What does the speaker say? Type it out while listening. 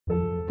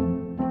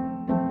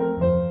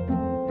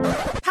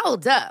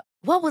Hold up.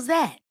 What was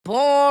that?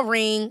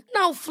 Boring.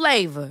 No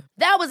flavor.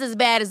 That was as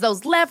bad as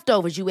those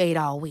leftovers you ate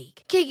all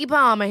week. Keke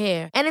Palmer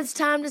here, and it's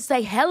time to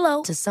say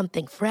hello to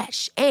something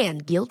fresh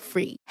and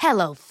guilt-free.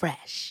 Hello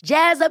Fresh.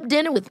 Jazz up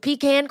dinner with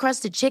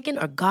pecan-crusted chicken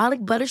or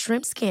garlic butter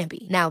shrimp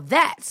scampi. Now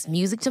that's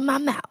music to my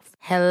mouth.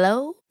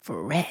 Hello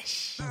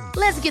Fresh.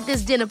 Let's get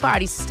this dinner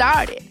party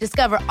started.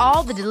 Discover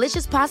all the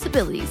delicious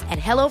possibilities at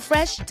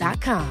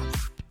hellofresh.com.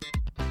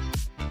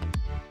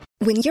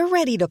 When you're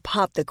ready to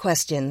pop the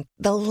question,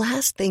 the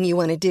last thing you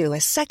want to do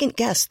is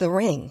second-guess the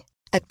ring.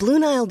 At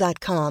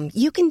BlueNile.com,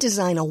 you can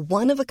design a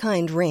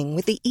one-of-a-kind ring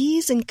with the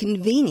ease and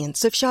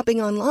convenience of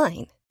shopping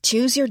online.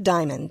 Choose your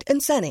diamond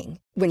and setting.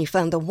 When you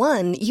find the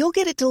one, you'll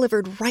get it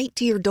delivered right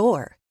to your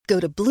door. Go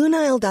to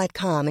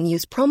BlueNile.com and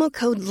use promo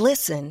code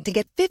LISTEN to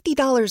get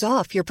 $50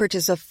 off your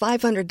purchase of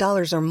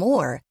 $500 or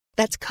more.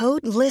 That's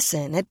code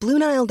LISTEN at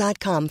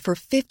BlueNile.com for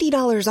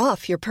 $50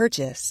 off your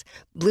purchase.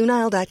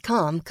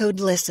 BlueNile.com, code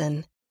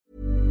LISTEN.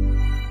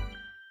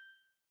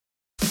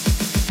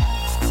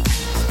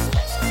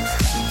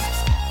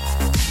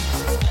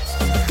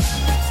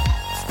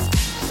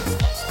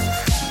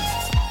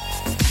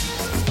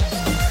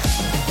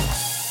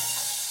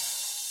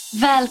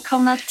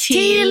 Välkomna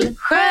till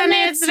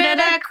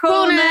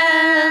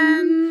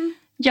Skönhetsredaktionen!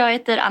 Jag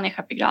heter Anja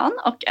Schappegran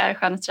och är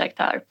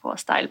skönhetsredaktör på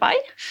Style By.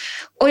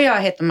 Och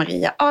jag heter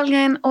Maria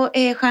Ahlgren och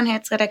är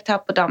skönhetsredaktör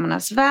på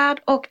Damernas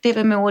Värld och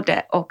DV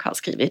Mode och har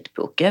skrivit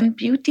boken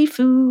Beauty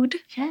Food.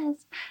 Yes.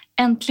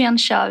 Äntligen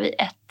kör vi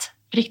ett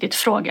riktigt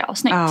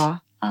frågeavsnitt. Ja.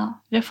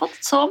 Ja, vi har fått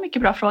så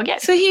mycket bra frågor.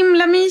 Så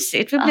himla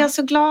mysigt, vi blir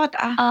så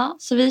glada. Ja,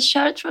 så vi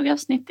kör ett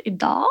frågeavsnitt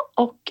idag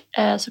och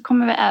så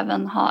kommer vi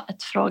även ha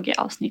ett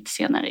frågeavsnitt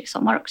senare i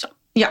sommar också.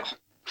 Ja,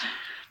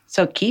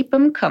 so keep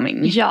them coming.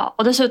 Ja,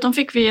 och dessutom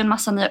fick vi en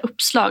massa nya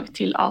uppslag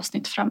till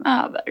avsnitt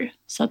framöver.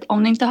 Så att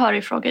om ni inte hör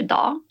i fråga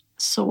idag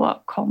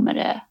så kommer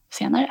det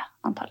senare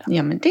antagligen.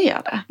 Ja, men det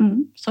gör det.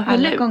 Så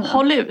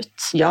håll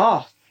ut.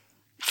 Ja.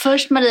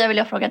 Först Maria vill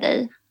jag fråga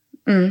dig.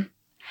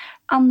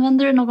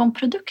 Använder du någon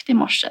produkt i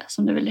morse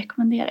som du vill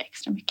rekommendera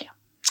extra mycket?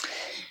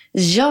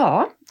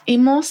 Ja, i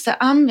morse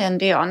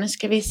använde jag, nu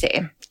ska vi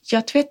se.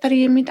 Jag tvättade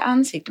ju mitt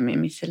ansikte med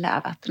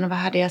micellärvatten och vad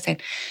hade jag sen?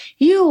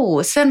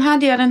 Jo, sen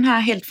hade jag den här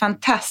helt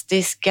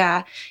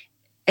fantastiska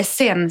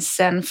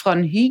essensen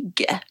från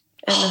Hygge.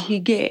 Eller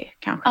Hygge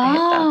kanske det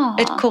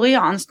heter. Ett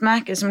koreanskt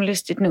märke som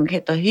lustigt nog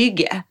heter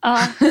Hygge. Ja,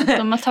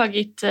 de har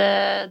tagit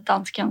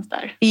danskans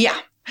där. Ja.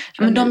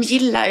 Men de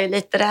gillar ju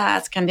lite det här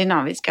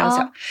skandinaviska och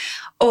så.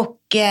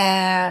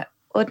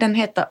 Och den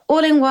heter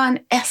All-in-One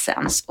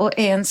Essence och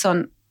är en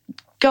sån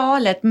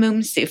galet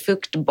mumsig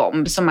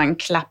fuktbomb som man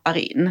klappar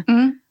in.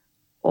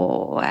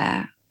 Och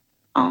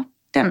ja,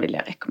 den vill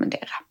jag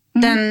rekommendera.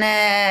 Den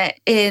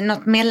är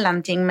något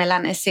mellanting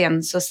mellan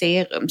essens och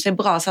serum. Så det är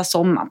bra så här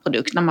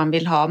sommarprodukt när man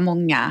vill ha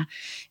många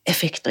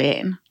effekter i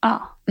en.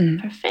 Ja,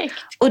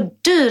 perfekt. Och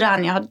du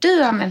Anja, har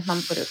du använt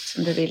någon produkt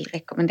som du vill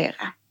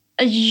rekommendera?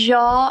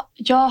 Ja,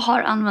 jag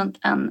har använt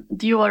en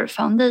Dior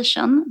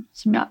foundation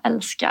som jag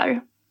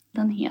älskar.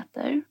 Den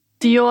heter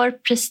Dior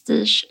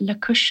Prestige Le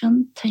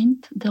Cushion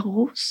Teint de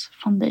Rose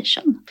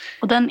Foundation.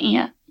 Och den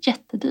är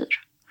jättedyr.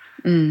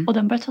 Och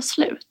den börjar ta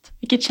slut,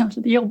 vilket känns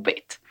lite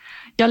jobbigt.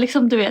 Jag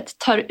liksom, du vet,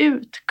 tar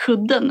ut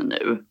kudden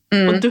nu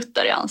och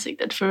duttar i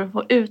ansiktet för att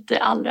få ut det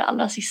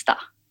allra sista.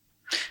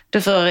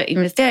 Du får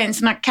investera i en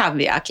sån här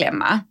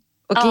kaviarklämma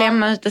och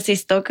klämma ut det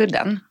sista av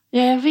kudden.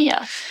 Ja, jag vet.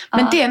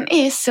 Men den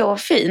är så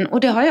fin. Och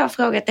det har jag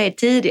frågat dig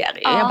tidigare.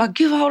 Jag bara,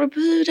 gud vad har du på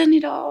huden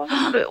idag?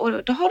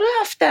 Och då har du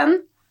haft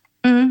den.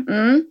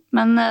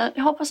 Men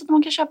jag hoppas att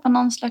man kan köpa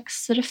någon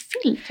slags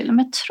refill till.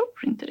 Men jag tror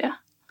inte det.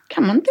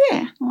 Kan man inte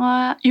det?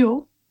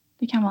 Jo,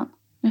 det kan man.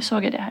 Nu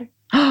såg jag det här.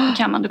 Det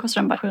kan man. Då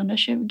kostar den bara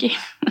 720.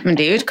 Men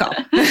det är ju ett kap.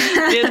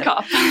 Det är ett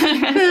kap.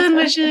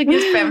 720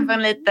 spänn för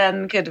en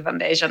liten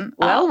kudfoundation.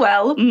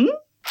 Well.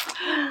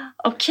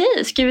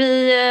 Okej, ska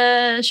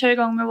vi köra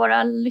igång med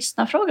våra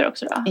lyssnarfrågor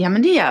också då? Ja,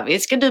 men det gör vi.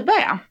 Ska du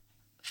börja?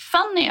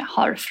 Fanny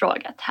har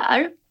frågat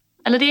här.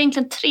 Eller det är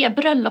egentligen 3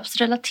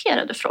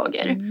 bröllopsrelaterade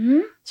frågor.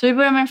 Så vi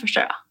börjar med den första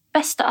då.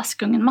 Bästa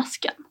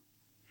Askungen-masken?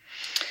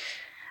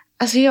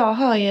 Alltså jag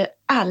har ju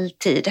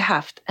alltid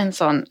haft en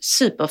sån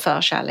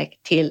superförkärlek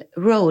till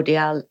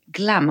Rodial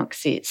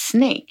Glamoxy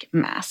Snake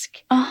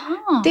Mask.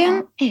 Aha.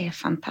 Den är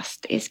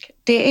fantastisk.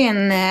 Det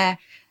är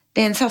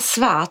en sån här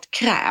svart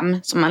kräm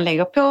som man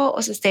lägger på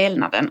och så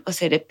stelnar den och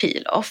så är det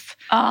peel-off.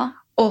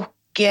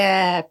 Och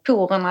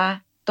porerna,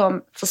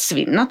 de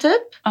försvinner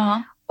typ.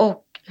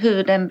 Och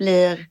huden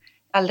blir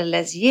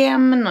alldeles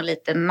jämn och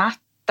lite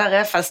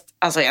mattare fast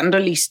alltså ändå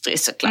lystrig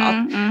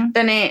såklart.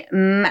 Den är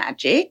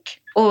magic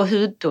och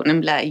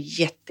hudtonen blir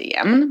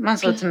jättejämn. Man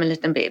ser ut som en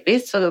liten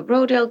bebis. Så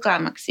Rodial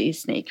Glamoxy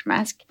Snake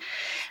Mask.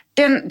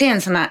 Det är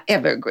en sån här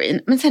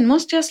evergreen. Men sen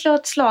måste jag slå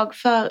ett slag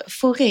för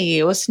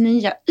Foreos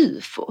nya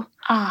UFO.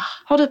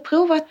 Har du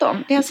provat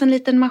dem? Det är alltså en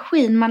liten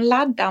maskin man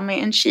laddar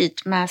med en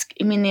sheet mask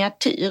i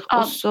miniatyr.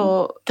 Och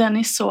så... Den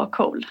är så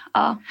cool.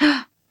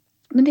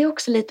 Men det är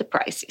också lite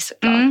pricey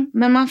såklart.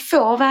 Men man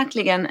får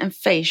verkligen en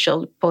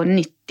facial på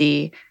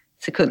 90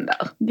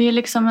 sekunder. Det är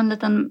liksom en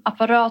liten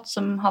apparat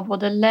som har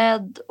både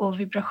LED och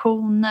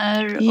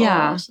vibrationer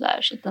och sådär.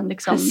 Så att den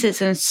liksom... Precis,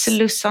 den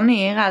slussar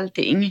ner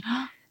allting.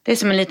 Det är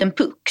som en liten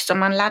puck som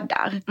man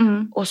laddar.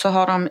 Och så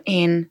har de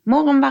en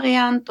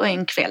morgonvariant och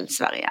en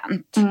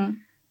kvällsvariant.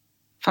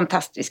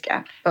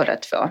 Fantastiska båda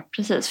två.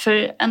 Precis,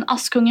 för en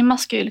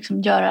Askungen-mask ska ju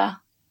liksom göra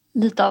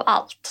lite av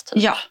allt.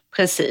 Typ. Ja,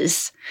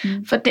 precis.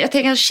 För jag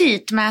tänker att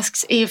sheet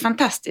masks är ju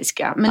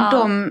fantastiska.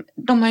 Men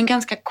de har en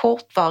ganska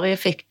kortvarig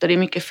effekt och det är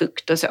mycket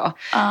fukt och så.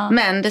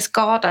 Men det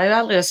skadar ju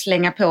aldrig att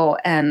slänga på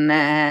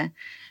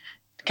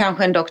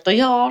kanske en Dr.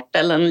 Jart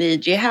eller en Lee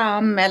Ji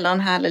Ham eller en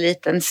härlig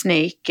liten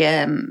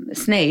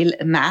snail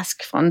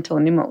mask från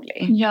Tony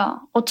Moly.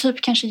 Ja, och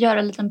typ kanske göra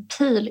en liten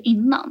pil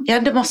innan. Ja,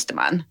 det måste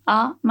man.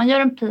 Ja, man gör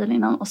en pil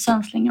innan och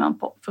sen slänger man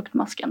på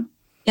fuktmasken.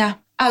 Ja,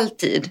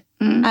 alltid.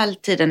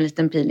 Alltid en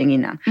liten peeling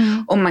innan.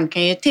 Och man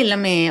kan ju till och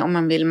med, om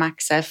man vill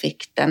maxa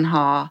effekten,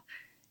 ha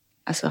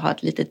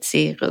ett litet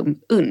serum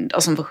under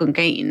som får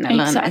sjunka in.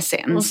 Eller en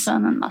essens. Och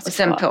sen en mask. Och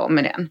sen på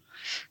med den.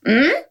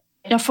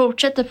 Jag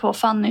fortsätter på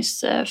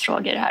Fannys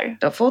frågor här.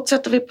 Då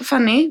fortsätter vi på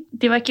Fanny.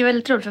 Det verkar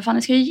väldigt roligt för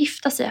Fanny ska ju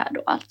gifta sig här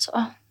då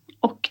alltså.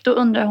 Och då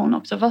undrar hon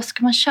också, vad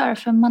ska man köra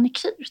för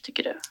manikyr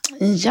tycker du?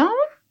 Ja,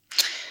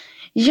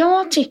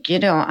 jag tycker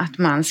då att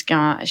man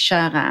ska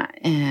köra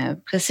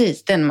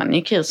precis den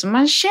manikyr som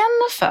man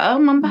känner för.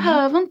 Man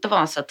behöver inte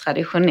vara så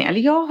traditionell.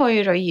 Jag har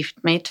ju då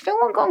gift mig 2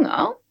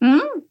 gånger.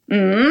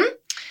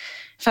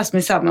 Fast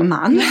med samma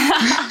man.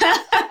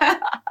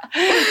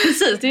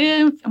 Precis,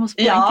 det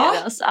måste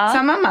poängteras. Ja,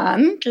 samma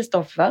man,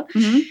 Kristoffer.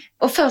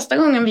 Och första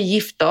gången vi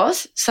gifte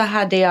oss så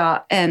hade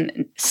jag en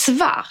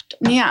svart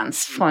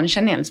nyans från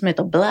Chanel som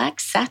heter Black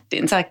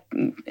Satin. Så här,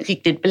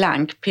 riktigt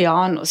blank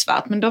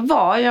pianosvart. Men då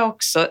var jag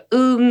också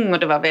ung och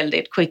det var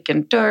väldigt quick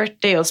and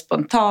dirty och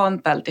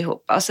spontant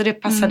alltihopa. Så det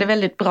passade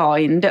väldigt bra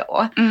in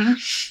då.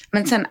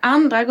 Men sen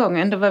andra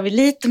gången då var vi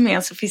lite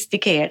mer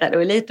sofistikerade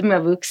och lite mer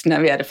vuxna.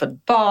 Vi hade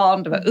fått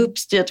barn, det var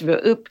uppstyrt, vi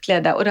var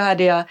uppklädda. Och då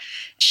hade jag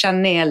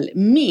Chanel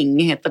Ming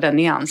heter den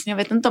nyansen. Jag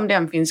vet inte om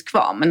den finns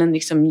kvar, men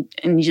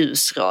en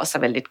ljusrosa,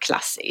 väldigt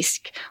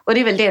klassisk. Och det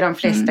är väl det de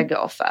flesta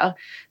går för.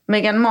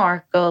 Meghan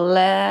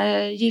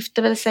Markle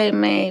gifte väl sig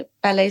med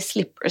Ballet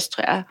Slippers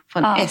tror jag,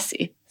 från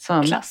Essie.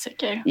 Som,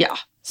 klassiker. Ja,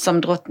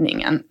 som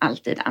drottningen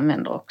alltid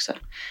använder också.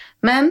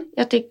 Men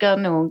jag tycker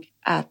nog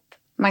att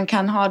man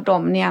kan ha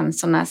de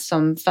nyanserna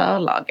som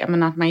förlaga,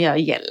 men att man gör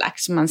gellack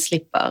så man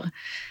slipper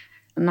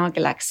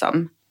nagellack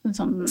som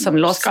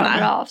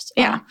lossnar. Av.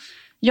 Ja.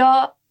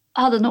 Jag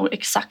hade nog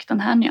exakt den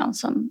här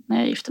nyansen när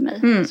jag gifte mig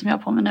som jag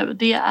har på mig nu.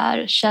 Det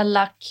är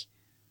shellack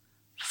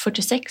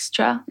 46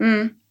 tror jag.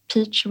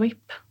 Peach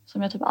Whip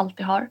som jag typ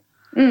alltid har.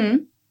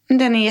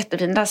 Den är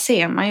jättefin. Där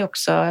ser man ju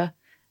också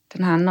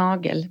den här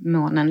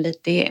nagelmånen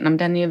lite igenom.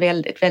 Den är ju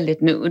väldigt,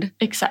 väldigt nude.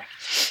 Exakt.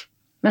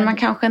 Men man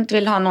kanske inte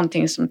vill ha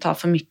någonting som tar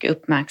för mycket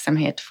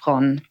uppmärksamhet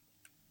från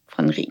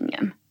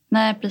ringen.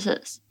 Nej,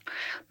 precis.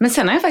 Men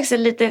sen har jag faktiskt ett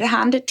litet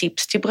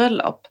handtips till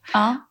bröllop.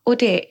 Och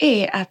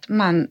det är att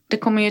det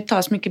kommer ju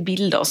tas mycket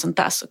bilder och sånt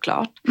där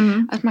såklart.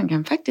 Att man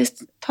kan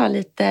faktiskt ta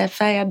lite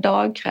färgad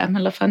dagkräm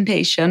eller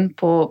foundation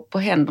på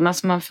händerna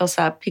så man får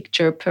så här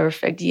picture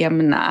perfect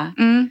jämna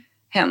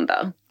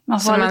händer. Man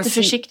får vara lite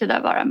försiktig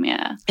där bara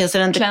med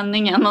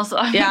klänningen och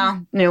så. Ja,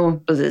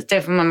 precis.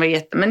 Det får man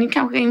vara men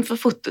kanske inför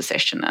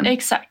fotosessionen.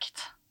 Exakt.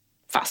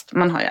 Fast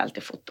man har ju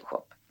alltid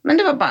Photoshop. Men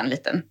det var bara en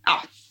liten,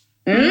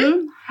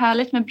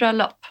 Härligt med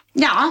bröllop.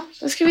 Ja,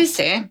 då ska vi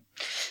se.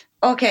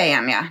 Okej,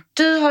 Anja.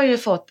 Du har ju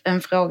fått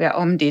en fråga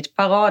om ditt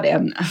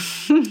paradämne.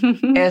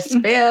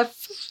 SPF.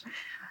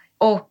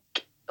 Och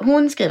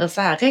hon skriver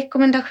så här.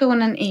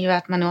 Rekommendationen är ju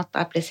att man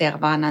återapplicerar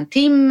varannan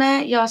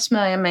timme. Jag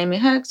smörjer mig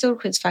med hög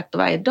solskyddsfaktor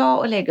varje dag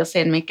och lägger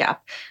sen makeup.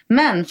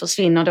 Men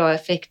försvinner då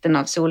effekten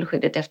av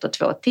solskyddet efter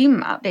 2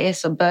 timmar. Det är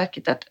så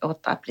bökigt att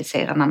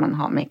återapplicera när man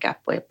har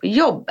makeup och är på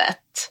jobbet.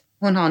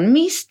 Hon har en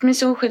mist med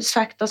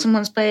solskyddsfaktor som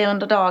hon sprayar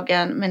under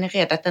dagen men är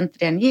rädd att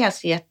inte den ger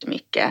sig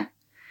jättemycket.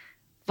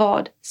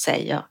 Vad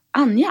säger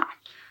Anja?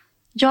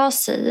 Jag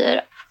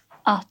säger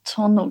att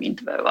hon nog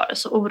inte behöver vara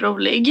så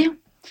orolig.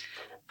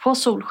 På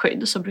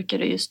solskydd så brukar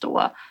det ju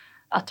stå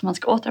att man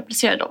ska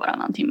återapplicera då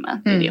varannan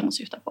timme. Det är det hon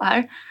syftar på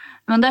här.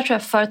 Men där tror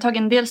jag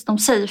företagen dels de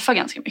safear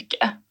ganska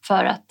mycket.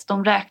 För att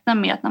de räknar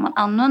med att när man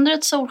använder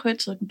ett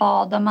solskydd så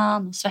badar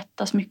man och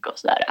svettas mycket och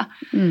sådär.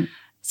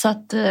 Så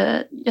att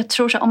jag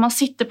tror så om man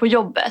sitter på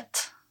jobbet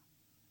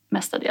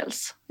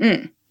mestadels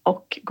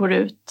och går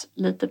ut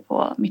lite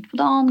mitt på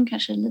dagen,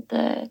 kanske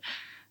lite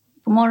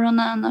på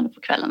morgonen eller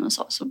på kvällen och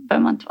så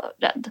behöver man inte vara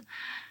rädd.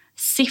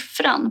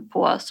 Siffran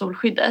på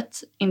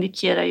solskyddet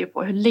indikerar ju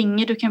på hur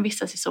länge du kan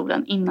vistas i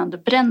solen innan du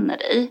bränner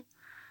dig.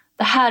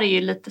 Det här är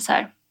ju lite så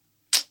här,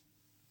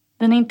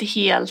 den är inte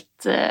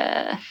helt...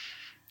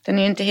 Den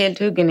är ju inte helt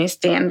huggen i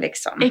sten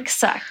liksom.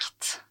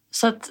 Exakt.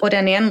 Så att, och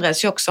den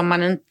ändras ju också om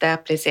man inte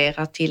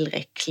applicerar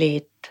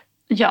tillräckligt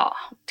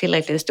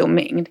stor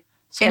mängd.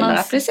 Så eller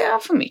applicerar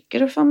för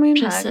mycket, då får man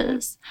ju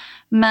precis.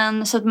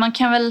 Men så att man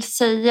kan väl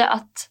säga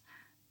att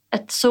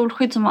ett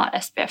solskydd som har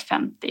SPF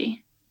 50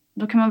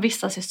 då kan man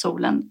vistas i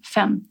solen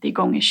 50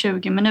 gånger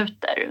 20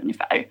 minuter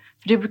ungefär.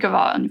 För det brukar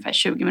vara ungefär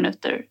 20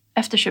 minuter.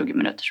 Efter 20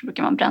 minuter så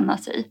brukar man bränna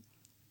sig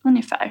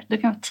ungefär. Det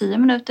kan vara 10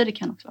 minuter, det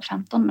kan också vara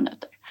 15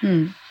 minuter.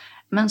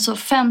 Men så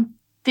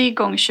 50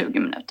 gånger 20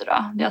 minuter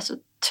då, det är alltså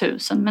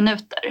 1000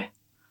 minuter.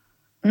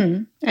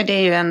 Ja, det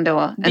är ju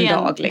ändå en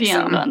dag liksom.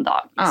 Det är ändå en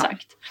dag,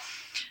 exakt.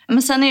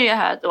 Men sen är det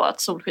här då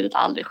att solskyddet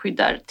aldrig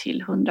skyddar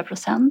till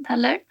 100%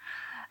 heller.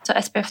 Så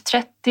SPF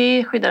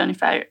 30 skyddar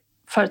ungefär,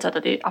 förutsatt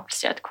att det är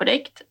applicerat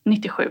korrekt,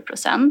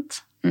 97%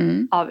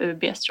 av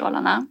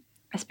UVB-strålarna.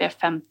 SPF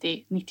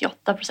 50,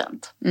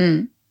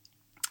 98%.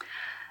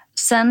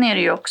 Sen är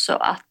det ju också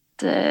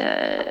att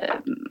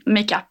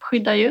makeup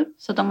skyddar ju.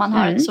 Så att om man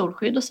har ett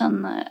solskydd och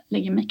sen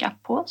lägger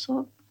makeup på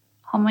så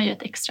har man ju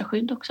ett extra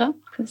skydd också.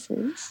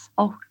 Precis.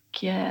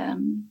 Och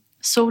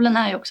solen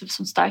är ju också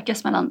som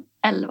starkast mellan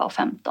 11 och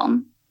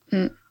 15.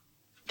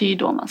 Det är ju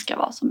då man ska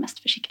vara som mest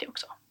försiktig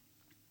också.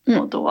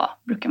 Och då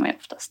brukar man ju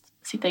oftast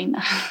sitta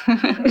inne.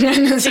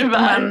 Sitter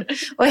man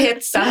och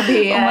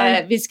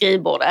hetsar vid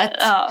skrivbordet.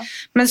 Ja.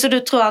 Men så du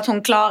tror att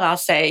hon klarar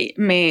sig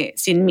med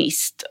sin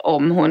mist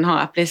om hon har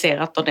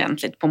applicerat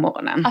ordentligt på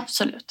morgonen?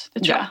 Absolut, det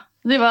tror jag.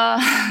 Det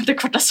var det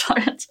korta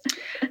svaret.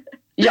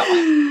 Ja.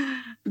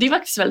 Det är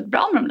faktiskt väldigt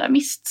bra med de där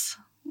mists.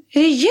 Det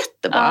är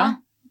jättebra.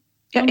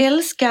 Jag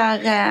älskar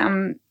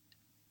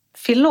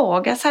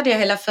Filogas hade jag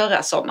hela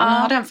förra sommaren. Nu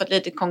har den fått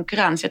lite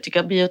konkurrens. Jag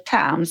tycker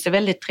Bioterms är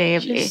väldigt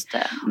trevlig.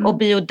 Och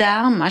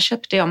Bioderma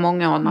köpte jag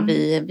många år när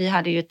vi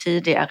hade ju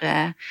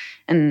tidigare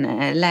en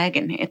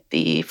lägenhet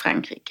i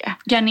Frankrike.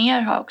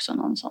 Garnier har också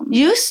någon sån.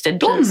 Just det,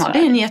 det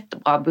är en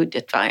jättebra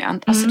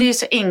budgetvariant. Alltså det är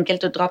så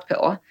enkelt att dra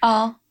på.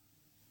 Ja.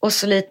 Och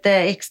så lite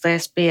extra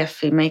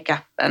SPF i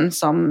makeupen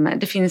som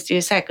det finns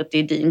ju säkert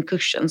i din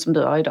kursen som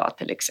du har idag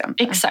till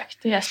exempel. Exakt,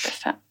 det är SPF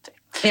 50.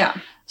 Ja.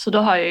 Så då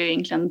har jag ju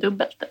egentligen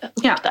dubbelt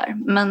upp där.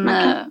 Men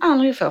man kan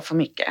aldrig få för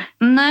mycket.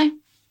 Nej,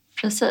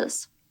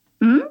 precis.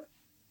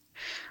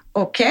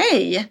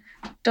 Okej,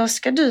 då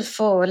ska du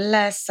få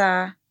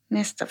läsa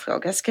nästa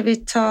fråga. Ska vi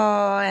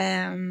ta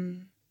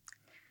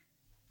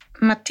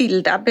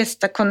Matilda,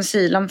 bästa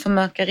concealern för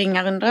mörka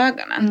ringar under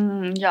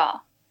ögonen?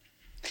 Ja.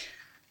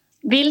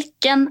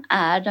 Vilken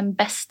är den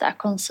bästa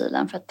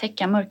concealern för att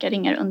täcka mörka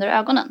ringar under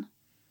ögonen?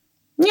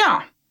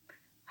 Ja,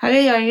 här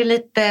är jag ju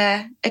lite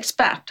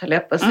expert, höll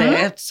jag på att säga,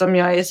 eftersom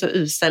jag är så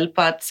usel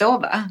på att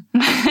sova.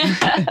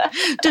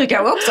 Du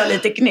kanske också har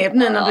lite knep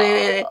nu när du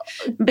är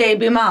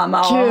babymamma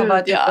och har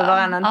varit uppe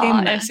varannan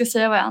timme. Jag ska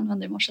säga vad jag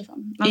använde i morse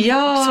sen. Men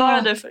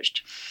svara du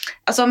först.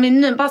 Alltså om vi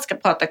nu bara ska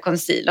prata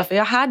concealer, för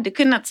jag hade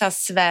kunnat så här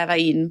sväva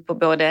in på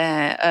både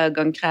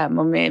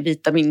ögonkrämer med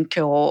vitamin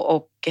K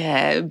och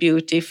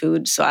beauty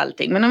foods och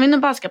allting. Men om vi nu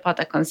bara ska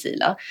prata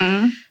concealer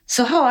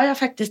så har jag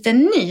faktiskt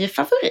en ny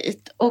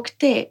favorit och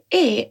det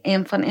är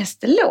en från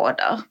Estée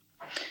Lauder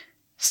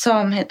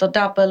som heter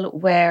Double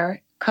Wear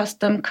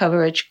Custom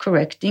Coverage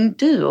Correcting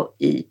Duo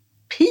i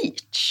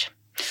Peach.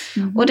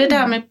 Och det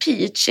där med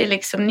peach är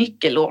liksom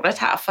nyckelordet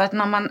här, för att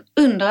när man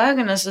under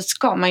ögonen så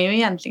ska man ju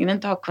egentligen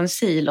inte ha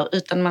concealer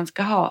utan man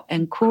ska ha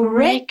en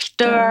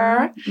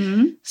corrector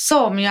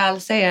som ju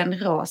alltså är en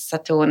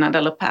rosatonad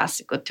eller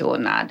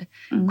persikotonad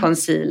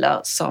concealer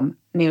som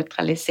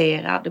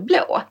neutraliserar det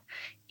blå.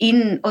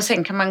 Och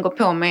sen kan man gå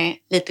på med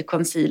lite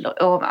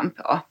concealer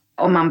ovanpå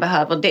om man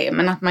behöver det,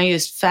 men att man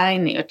just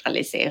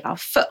färgneutraliserar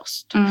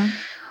först.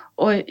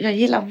 Och jag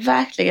gillar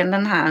verkligen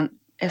den här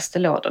Estée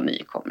Lauder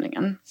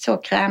nykomlingen. Så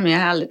krämig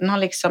och härlig. Den har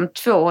liksom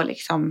 2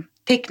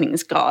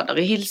 täckningsgrader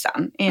i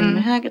hylsan. En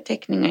med högre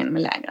täckning och en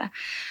med lägre.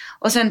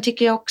 Och sen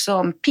tycker jag också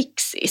om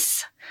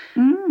Pixies.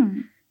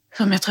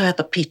 Som jag tror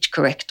heter Peach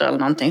Corrector eller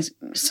någonting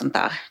sånt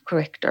där.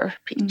 Corrector,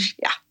 Peach,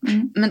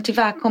 Men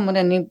tyvärr kommer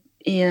den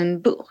i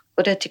en burk.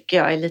 Och det tycker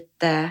jag är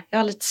lite... Jag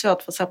har lite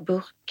svårt för så här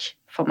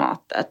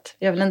burkformatet.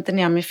 Jag vill inte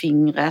ner med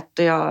fingret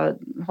och jag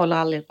håller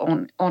aldrig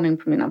ordning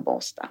på mina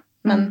borstar.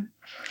 Men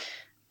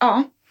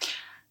ja...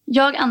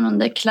 Jag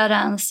använder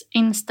Clarins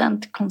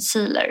Instant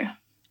Concealer.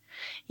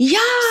 Ja!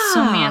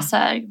 Som är så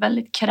här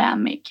väldigt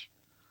krämig.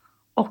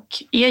 Och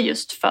är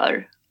just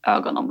för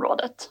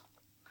ögonområdet.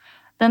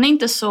 Den är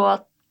inte så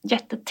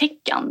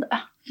jättetäckande.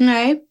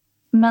 Nej.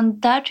 Men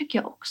där tycker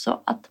jag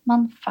också att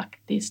man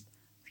faktiskt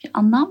ska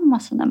anamma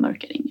sina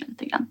mörka ringar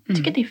lite grann. Jag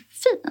tycker att det är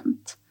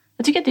fint.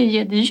 Jag tycker att det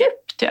ger det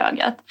djup till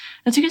ögat.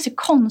 Jag tycker det ser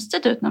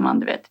konstigt ut när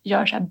man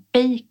gör så här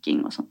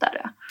baking och sånt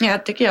där. Ja, det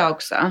tycker jag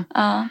också.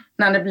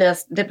 När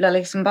det blir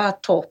liksom bara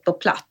torrt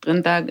och platt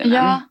runt ögonen.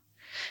 Ja.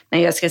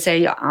 Nej, jag ska säga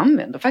jag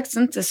använder faktiskt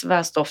inte så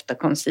värst ofta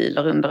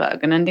concealer under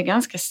ögonen. Det är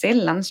ganska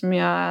sällan som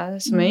jag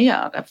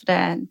gör det.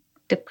 För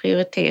det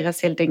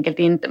prioriteras helt enkelt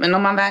inte. Men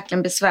om man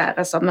verkligen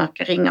besväras av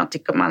mörka ringar och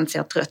tycker man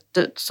ser trött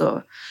ut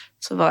så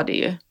var det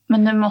ju.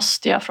 Men nu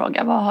måste jag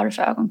fråga, vad har du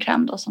för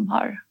ögonkräm då som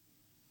har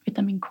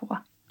vitamin K?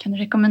 Kan du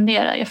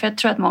rekommendera? För jag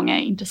tror att många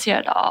är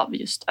intresserade av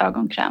just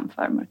ögonkräm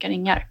för mörka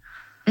ringar.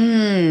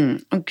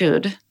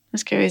 Gud, nu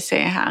ska vi se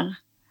här.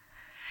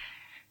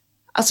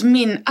 Alltså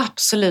min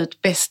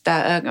absolut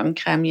bästa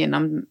ögonkräm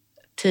genom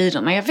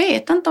tiderna. Jag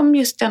vet inte om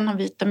just den har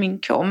vitamin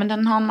K, men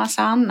den har en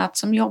massa annat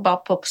som jobbar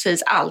på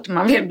precis allt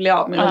man vill bli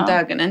av med runt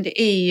ögonen.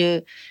 Det är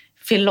ju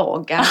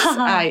Filorgas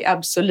Eye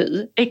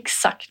Absolut.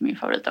 Exakt min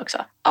favorit också.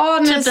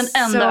 Typ den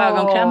enda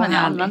ögonkrämen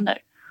jag använder.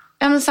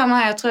 Ja, men samma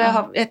här. Jag tror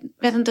jag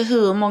vet inte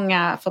hur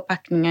många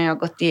förpackningar jag har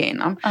gått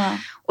igenom.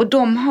 Och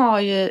de har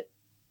ju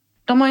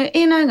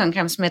en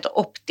ögonkräm som heter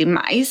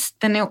Optimize.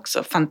 Den är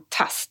också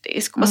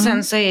fantastisk. Och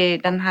sen så är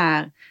den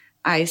här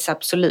Eyes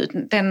Absolut,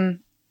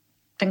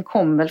 den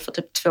kom väl för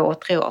typ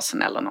 2-3 år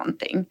sedan eller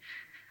någonting.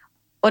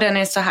 Och den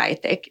är så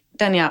high-tech.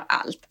 Den gör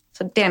allt.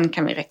 Så den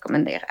kan vi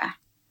rekommendera.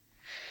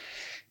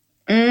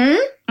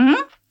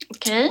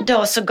 Okej.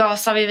 Då så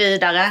gasar vi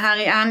vidare. Här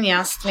är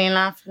Anjas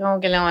lilla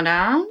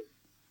frågelåda.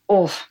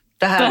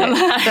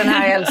 Den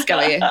här älskar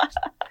vi.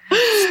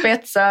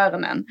 Spetsa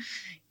öronen.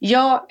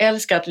 Jag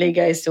älskar att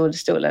ligga i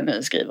solstolen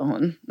nu, skriver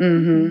hon.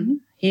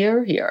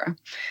 Here.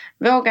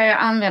 Vågar jag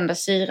använda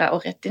syra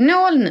och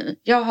retinol nu?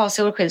 Jag har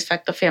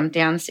solskyddsfaktor 50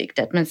 i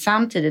ansiktet, men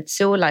samtidigt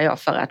solar jag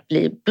för att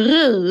bli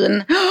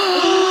brun.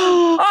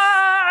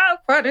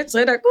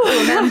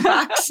 Skönhetsredaktionen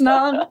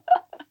baxnar.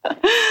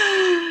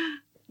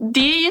 Det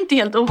är ju inte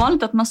helt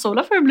ovanligt att man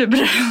solar för att bli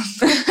brun.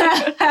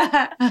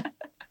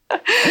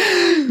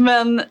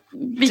 Men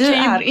du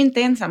är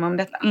inte ensam om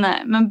detta.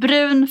 Nej, men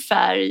brun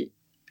färg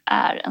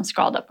är en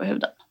skada på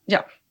huden.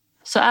 Ja.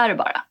 Så är det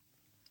bara.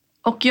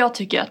 Och jag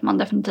tycker att man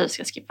definitivt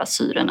ska skippa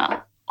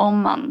syrorna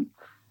om man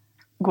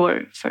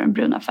går för den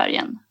bruna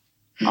färgen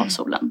av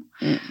solen.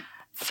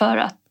 För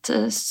att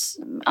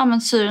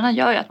syrorna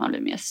gör ju att man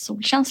blir mer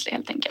solkänslig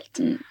helt enkelt.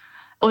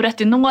 Och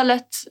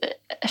retinolet,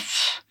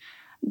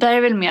 där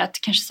är väl mer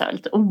att kanske så här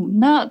lite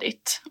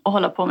onödigt att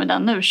hålla på med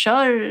den nu.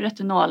 Kör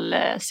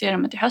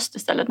retinolserumet i höst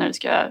istället när du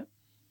ska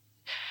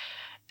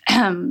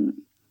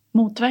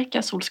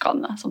motverka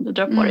solskadorna som du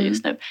drar på dig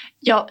just nu.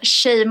 Jag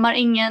shamear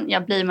ingen,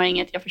 jag blamear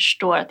inget. Jag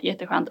förstår att det är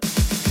jätteskönt.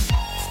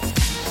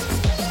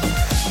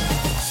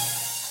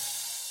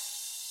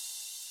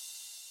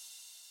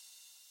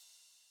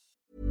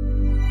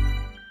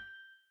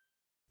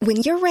 When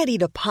you're ready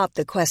to pop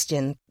the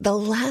question, the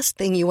last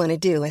thing you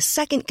want to do is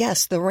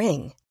second-guess the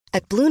ring.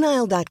 At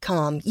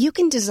BlueNile.com, you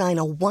can design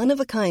a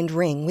one-of-a-kind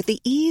ring with the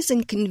ease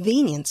and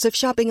convenience of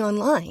shopping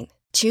online.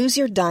 Choose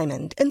your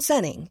diamond and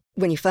setting.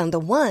 When you find the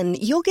one,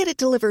 you'll get it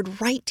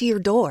delivered right to your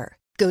door.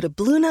 Go to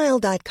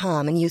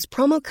BlueNile.com and use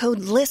promo code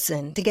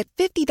LISTEN to get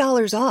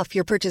 $50 off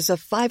your purchase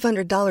of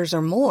 $500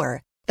 or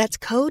more. That's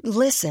code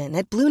LISTEN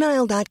at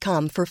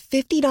BlueNile.com for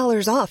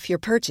 $50 off your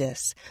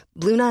purchase.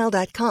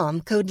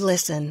 BlueNile.com, code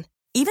LISTEN.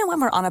 Even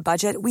when we're on a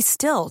budget, we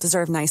still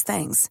deserve nice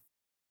things.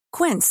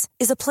 Quince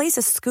is a place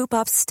to scoop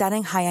up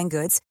stunning high-end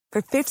goods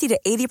for 50 to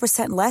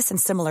 80% less than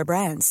similar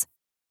brands.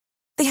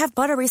 They have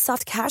buttery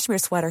soft cashmere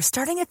sweaters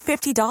starting at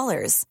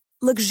 $50,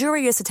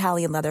 luxurious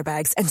Italian leather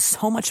bags, and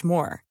so much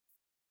more.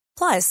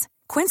 Plus,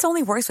 Quince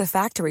only works with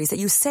factories that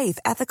use safe,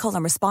 ethical,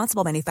 and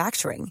responsible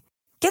manufacturing.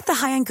 Get the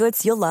high-end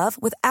goods you'll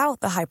love without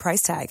the high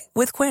price tag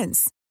with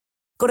Quince.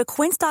 Go to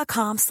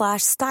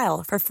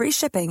quince.com/style for free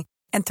shipping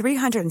and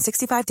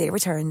 365-day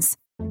returns.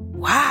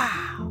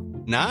 Wow.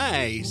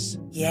 Nice.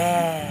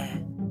 Yeah.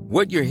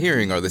 What you're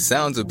hearing are the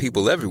sounds of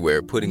people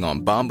everywhere putting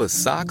on Bombas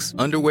socks,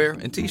 underwear,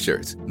 and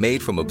T-shirts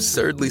made from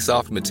absurdly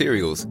soft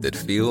materials that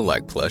feel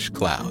like plush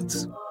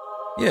clouds.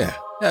 Yeah,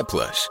 that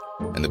plush.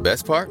 And the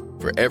best part?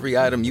 For every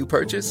item you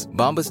purchase,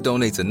 Bombas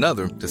donates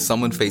another to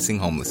someone facing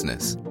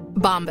homelessness.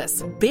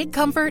 Bombas. Big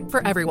comfort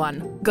for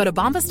everyone. Go to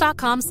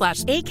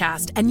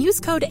bombas.com/ACAST and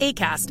use code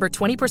ACAST for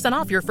 20%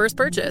 off your first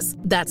purchase.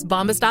 That's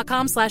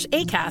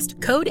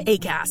bombas.com/ACAST. Code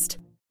ACAST.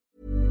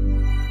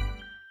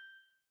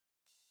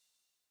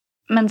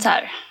 Men så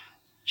här,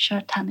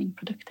 kör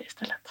tanningprodukter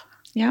istället.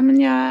 Ja,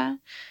 men jag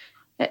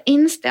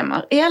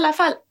instämmer. I alla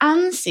fall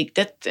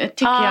ansiktet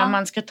tycker jag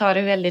man ska ta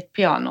det väldigt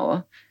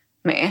piano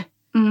med.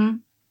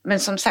 Men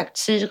som sagt,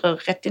 syror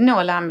och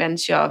retinol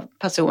används ju av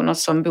personer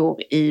som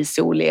bor i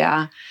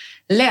soliga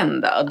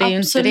länder. Det är ju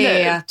inte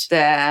det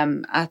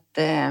att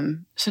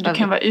så du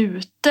kan vara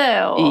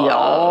ute och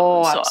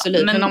ja, så.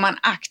 Absolut. Men om man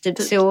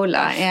aktivt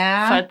solar.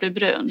 Ja. För att bli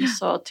brun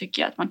så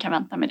tycker jag att man kan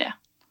vänta med det.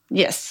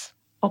 Yes.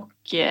 Och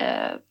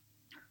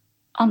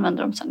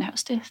använder dem sen i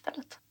höst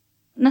istället.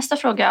 Nästa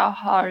fråga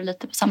har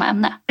lite på samma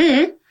ämne.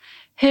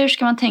 Hur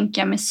ska man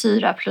tänka med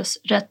syra plus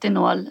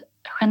retinol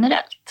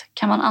generellt?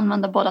 Kan man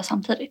använda båda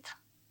samtidigt?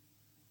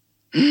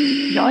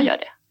 Jag gör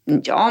det.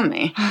 Jag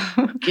med.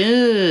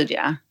 Gud,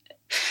 ja.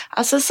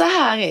 Alltså så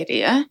här är det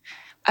ju.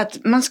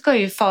 Att man ska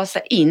ju fasa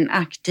in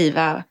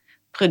aktiva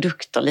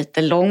produkter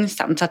lite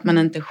långsamt så att man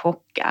inte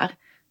chockar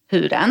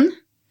huden.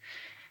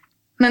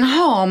 Men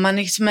har man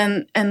liksom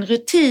en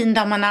rutin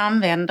där man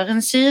använder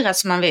en syra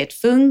som man vet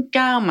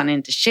funkar, man är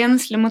inte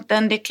känslig mot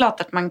den, det är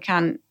klart att man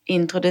kan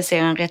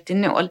introducera en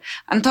retinol.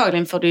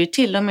 Antagligen får du ju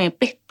till och med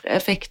bättre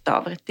effekt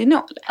av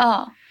retinol.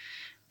 Ja.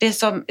 Det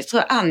som jag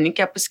tror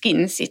Annika på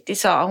Skin City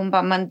sa, hon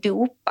bara man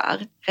dopar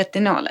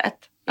retinolet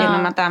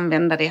genom att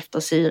använda det efter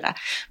syra.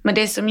 Men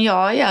det som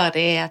jag gör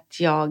det är att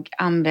jag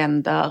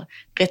använder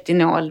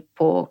retinol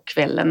på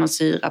kvällen och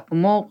syra på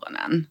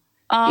morgonen.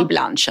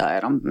 Ibland kör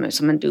jag dem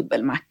som en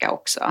dubbelmacka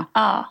också.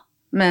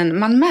 Men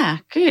man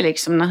märker ju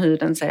liksom när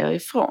huden säger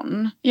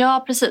ifrån.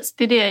 Ja, precis.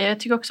 Det är det. Jag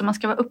tycker också man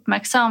ska vara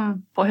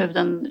uppmärksam på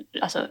huden.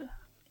 Alltså,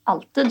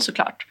 alltid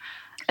såklart.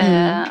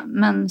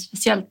 Men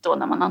speciellt då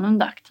när man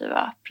använder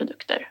aktiva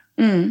produkter.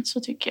 Så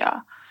tycker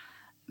jag.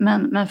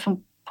 Men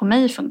på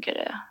mig funkar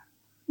det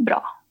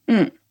bra.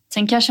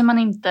 Sen kanske man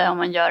inte, om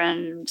man gör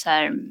en så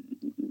här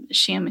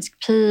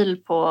kemisk pil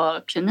på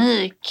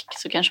klinik,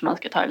 så kanske man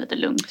ska ta det lite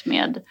lugnt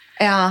med...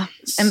 Ja,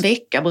 en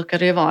vecka brukar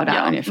det ju vara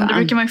där ungefär. Men då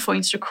brukar man ju få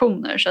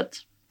instruktioner så att...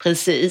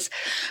 Precis.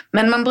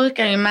 Men man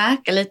brukar ju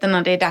märka lite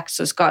när det är dags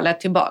att skala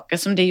tillbaka.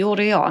 Som det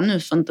gjorde jag nu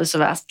för inte så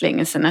värst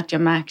länge sedan. Att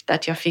jag märkte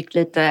att jag fick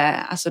lite,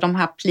 alltså de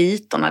här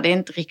plitorna, det är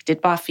inte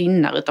riktigt bara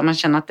finnar. Utan man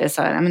känner att det är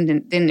så här,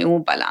 men det är en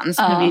obalans.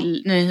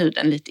 Nu är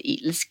huden lite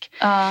ilsk.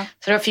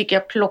 Så då fick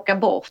jag plocka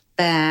bort,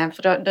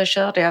 för då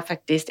körde jag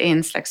faktiskt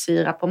en slags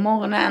syra på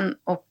morgonen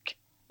och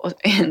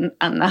en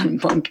annan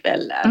på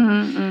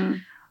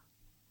kvällen.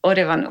 Och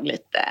det var nog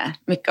lite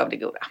mycket av det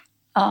goda.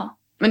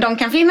 Men de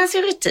kan finnas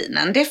i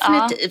rutinen,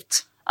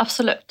 definitivt.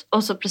 Absolut.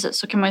 Och så precis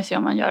så kan man ju se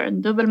om man gör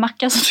en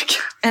dubbelmacka.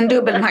 En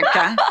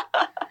dubbelmacka.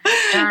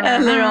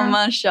 Eller om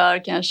man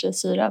kör kanske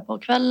syra på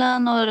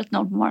kvällen och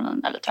retinol på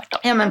morgonen eller tvärtom.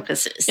 Ja, men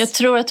precis. Jag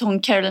tror att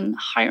Caroline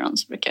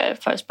Hirons brukar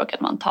förespråka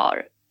att man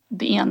tar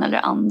det ena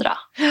eller andra.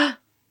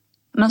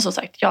 Men som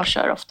sagt, jag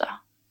kör ofta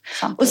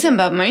samtidigt. Och sen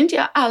behöver man ju inte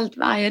göra allt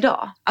varje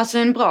dag. Alltså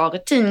en bra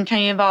rutin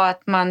kan ju vara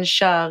att man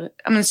kör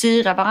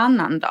syra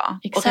varannan dag.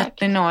 Exakt. Och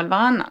retinol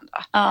varannan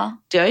dag.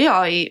 Det gör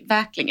jag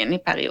verkligen i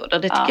perioder.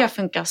 Det tycker jag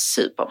funkar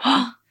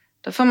superbra.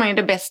 Då får man ju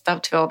det bästa av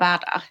två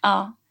världar.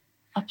 Ja,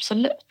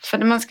 absolut. För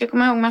man ska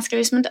komma ihåg, man ska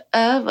liksom inte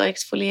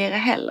överexfoliera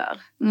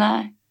heller.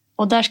 Nej.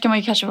 Och där ska man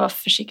ju kanske vara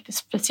försiktig.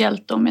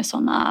 Speciellt då med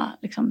sådana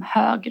liksom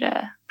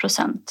högre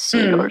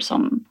procentsyror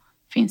som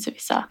finns i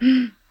vissa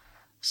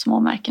små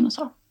märken och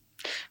så.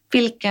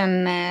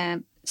 Vilken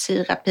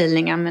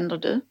syrapilning använder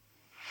du?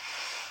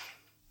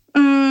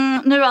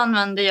 Nu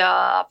använder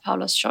jag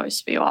Paula's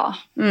Choice VA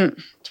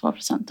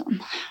 2%.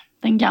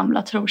 Den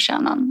gamla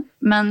trotjänaren.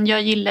 Men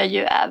jag gillar ju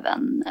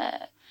även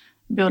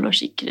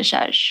Biologique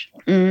Recherche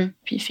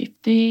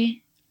P50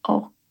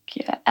 och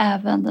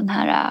även den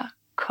här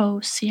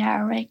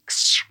COSRX.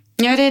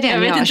 Ja, det är den jag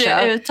vet inte hur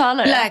jag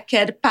uttalar det.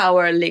 Blackhead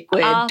Power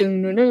Liquid.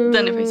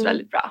 Den är faktiskt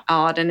väldigt bra.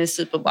 Ja, den är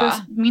superbra.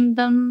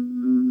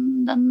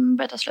 Den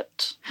börjar ta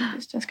slut.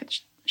 Jag ska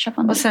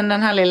köpa en. Och sen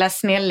den här lilla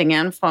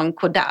snällingen från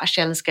Kodach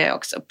älskar jag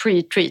också.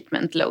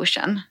 Pre-treatment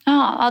lotion.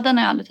 Ja, den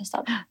har jag aldrig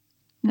testat.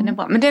 Den är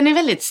bra. Men den är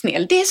väldigt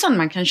snäll. Det är sån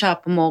man kan köra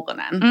på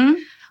morgonen.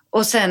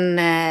 Och sen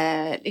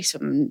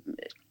liksom...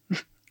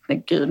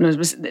 Gud,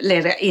 nu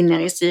leder jag in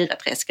i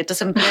syraträsket. Och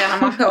sen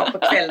bränner man på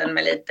kvällen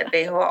med lite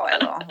BHA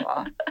eller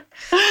vad.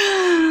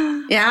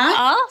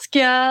 Ja, ska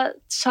jag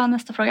ta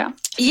nästa fråga?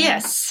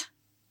 Yes.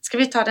 Ska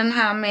vi ta den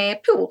här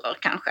med porer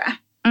kanske?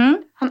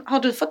 Har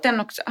du fått den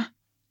också?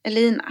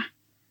 Elina?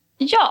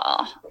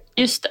 Ja,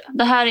 just det.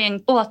 Det här är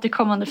en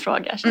återkommande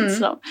fråga, känns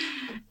som.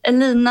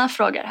 Elina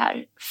frågar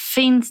här.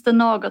 Finns det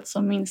något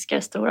som minskar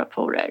stora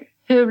porer?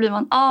 Hur blir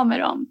man av med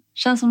dem?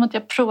 Känns som att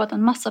jag provat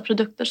en massa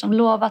produkter som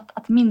lovat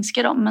att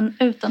minska dem, men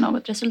utan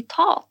något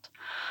resultat.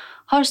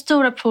 Har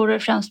stora porer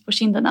främst på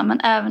kinderna,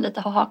 men även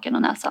lite på hakan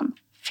och näsan.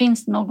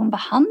 Finns det någon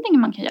behandling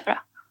man kan göra?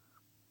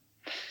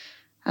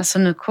 Alltså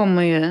nu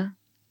kommer ju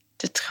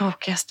det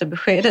tråkigaste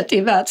beskedet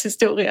i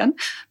världshistorien.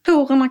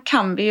 Porerna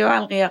kan vi ju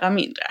aldrig göra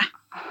mindre.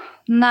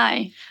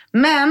 Nej.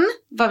 Men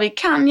vad vi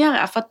kan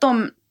göra, för att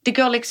det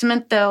går liksom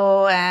inte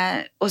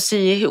att sy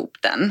ihop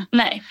den.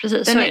 Nej,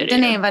 precis.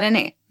 Den är vad den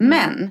är.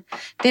 Men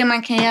det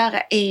man kan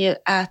göra är ju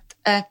att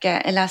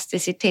öka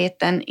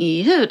elasticiteten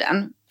i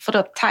huden. För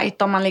då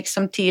tajtar man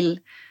liksom till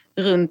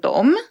runt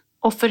om.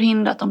 Och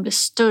förhindra att de blir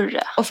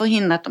större.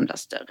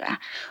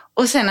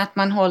 Och sen att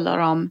man håller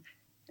dem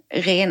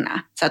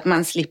rena. Så att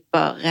man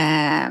slipper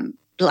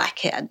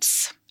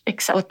blackheads.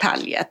 Exakt. Och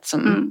talget.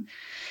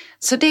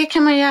 Så det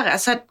kan man göra.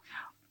 Så att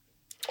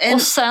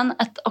och sen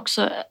att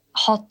också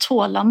ha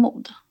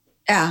tålamod.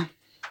 Ja.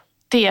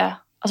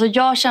 Alltså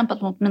jag har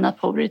kämpat mot mina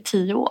porer i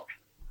 10 år.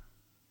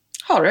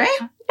 Har du det?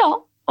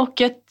 Ja, och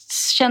jag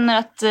känner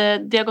att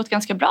det har gått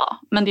ganska bra.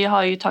 Men det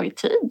har ju tagit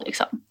tid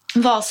liksom.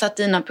 Var satt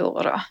dina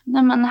porer då?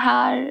 Nej, men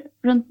här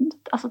runt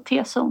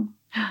T-zon.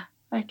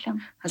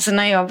 Verkligen. Alltså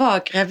när jag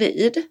var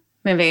gravid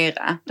med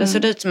Vera, då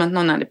såg det ut som att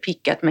någon hade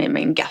pickat mig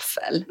med en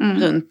gaffel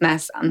runt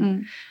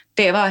näsan.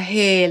 Det var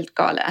helt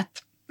galet.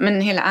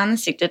 Men hela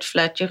ansiktet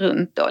flöt ju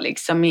runt då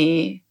liksom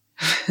i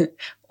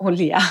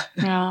olja.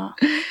 Ja.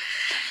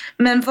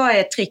 Men vad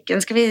är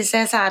tricken? Ska vi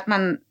säga så här att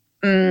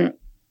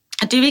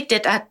att det är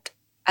viktigt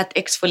att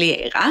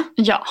exfoliera.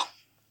 Ja.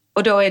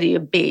 Och då är det ju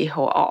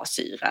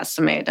BHA-syra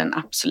som är den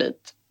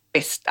absolut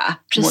bästa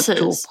mot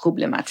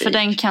porproblematik. För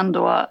den kan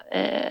då,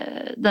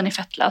 den är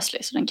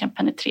fettlöslig så den kan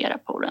penetrera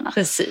porerna.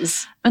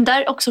 Precis. Men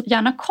där också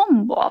gärna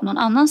kombo av någon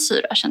annan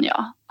syra känner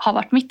jag har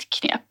varit mitt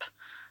knep.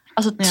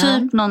 Alltså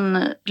typ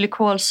någon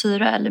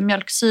glykolsyra eller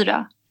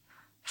mjölksyra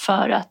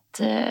för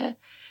att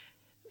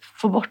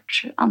få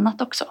bort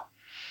annat också.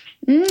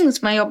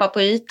 Så man jobbar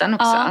på ytan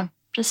också.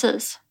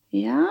 precis.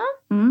 Ja.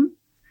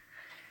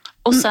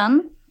 Och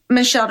sen...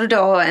 Men kör du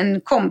då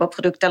en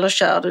komboprodukt eller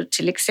kör du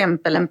till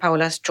exempel en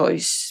Paula's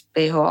Choice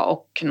BH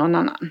och någon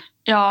annan?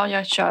 Ja,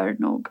 jag kör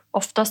nog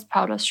oftast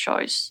Paula's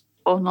Choice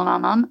och någon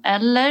annan.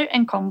 Eller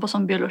en kombo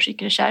som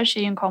Biologique Recherche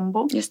är en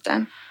kombo. Just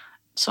det.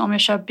 Så om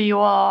jag kör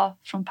BOA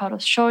från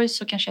Paula's Choice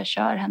så kanske jag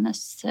kör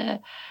hennes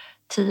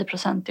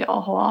 10% i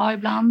AHA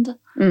ibland.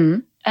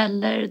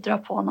 Eller dra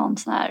på någon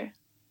sån här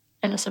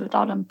Elizabeth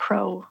Arden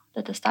Pro,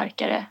 lite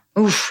starkare.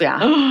 Usch ja.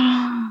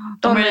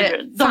 De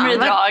är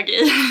drag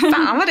i.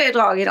 Fan vad det är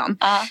drag i dem.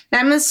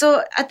 Nej men så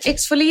att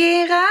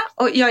exfoliera,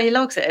 och jag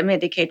gillar också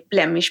Medicate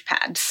Blemish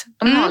Pads.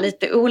 De har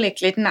lite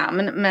olyckligt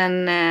namn,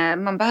 men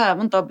man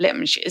behöver inte ha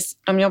blemishes.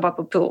 De jobbar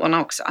på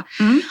porerna också.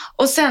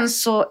 Och sen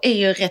så är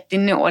ju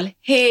retinol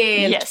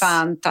helt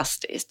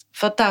fantastiskt.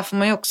 För att där får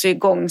man ju också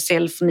igång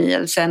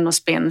cellförnyelsen och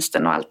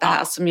spänsten och allt det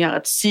här som gör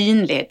att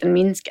synligheten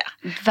minskar.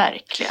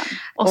 Verkligen.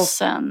 Och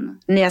sen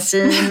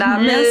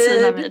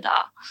niacinamid.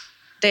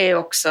 Det är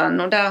också,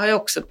 och där har ju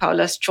också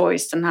Paula's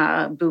Choice, den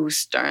här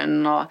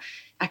boostern, och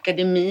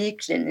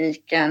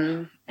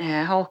Akademikliniken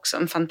har också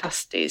en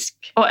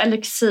fantastisk... Och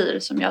Elixir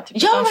som jag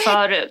tyckte om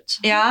förut.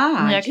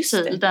 Ja,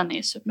 Niactil, den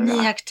är superbra.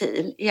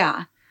 Niactil,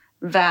 ja.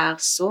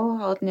 Verso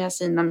har ett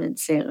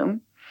niacinamidserum.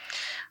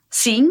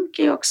 Zink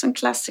är också en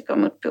klassiker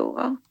mot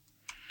porer.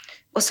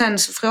 Och sen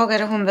så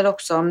frågade hon väl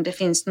också om det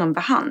finns någon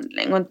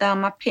behandling. Och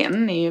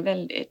Dermapen är ju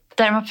väldigt...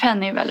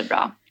 Dermapen är väldigt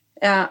bra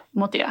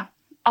mot det.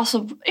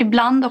 Alltså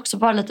ibland också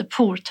bara lite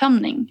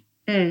portömning.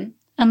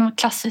 En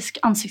klassisk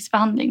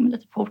ansiktsbehandling med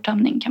lite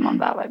portömning kan man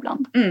behöva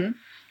ibland.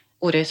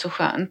 Och det är så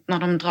skönt när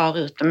de drar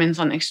ut dem i en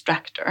sån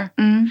extractor.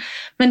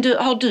 Men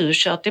har du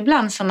kört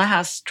ibland såna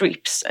här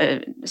strips?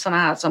 Såna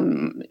här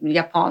som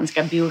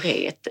japanska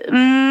Bioret?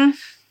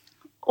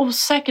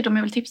 Osäkert om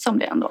jag vill tipsa om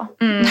det ändå.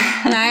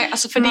 Nej,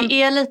 alltså för det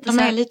är lite de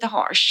är lite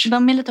harsh.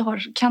 De är lite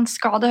harsh, kan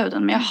skada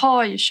huden. Men jag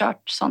har ju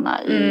kört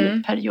såna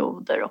i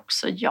perioder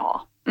också,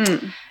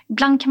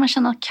 Ibland kan man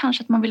känna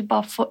kanske att man vill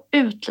bara få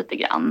ut lite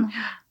grann.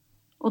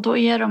 Och då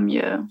är de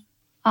ju...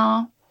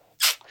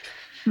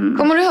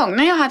 Kommer du ihåg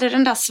när jag hade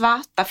den där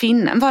svarta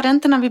finnen? Var det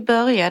inte när vi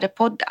började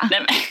podda?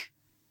 Nej, men...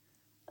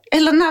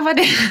 Eller när var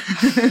det?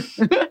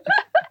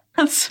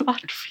 En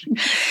svart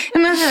finne.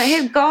 Men det är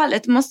helt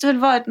galet. Det måste väl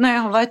vara när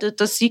jag har varit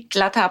ute och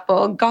cyklat här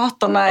på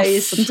gatorna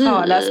i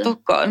centrala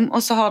Stockholm.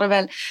 Och så har det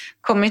väl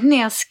kommit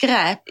ner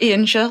skräp i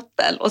en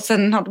körtel. Och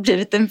sen har det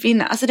blivit en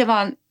finne. Alltså det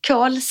var en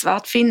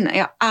kolsvart finne.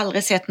 Jag har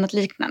aldrig sett något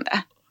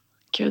liknande.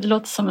 Gud, det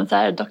låter som en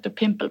där Dr.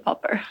 Pimple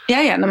Popper.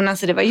 Ja, men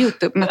alltså det var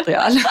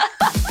YouTube-material.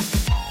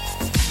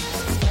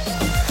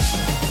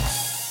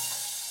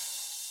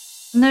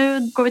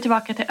 Nu går vi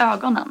tillbaka till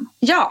ögonen.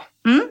 Ja.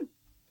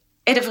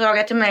 Är det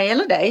fråga till mig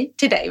eller dig?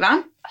 Till dig,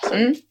 va?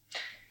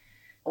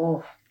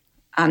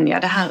 Anja,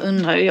 det här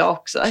undrar ju jag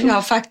också. Jag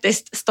har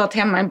faktiskt stått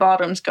hemma i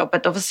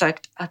badrumsskåpet och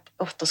försökt att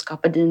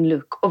återskapa din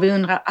look. Och vi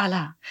undrar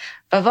alla,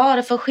 vad var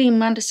det för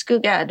skimrande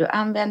skugga du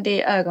använde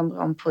i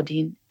ögonbrån på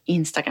din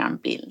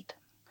Instagram-bild?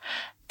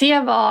 Det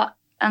var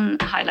en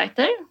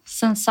highlighter,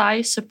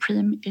 Sensai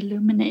Supreme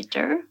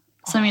Illuminator,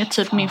 som är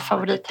typ min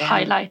favorit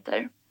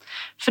highlighter.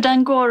 För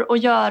den går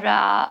att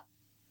göra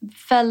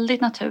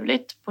väldigt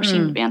naturligt på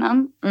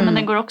kindbenen. Men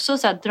den går också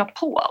att dra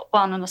på och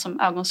använda som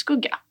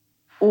ögonskugga.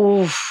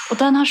 Och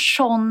den har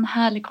sån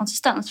härlig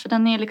konsistens. För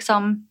den är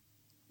liksom...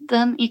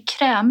 Den är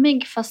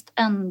krämig fast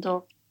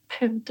ändå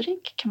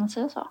pudrig, kan man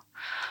säga så?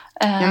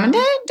 Ja, men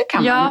det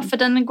kan man. Ja, för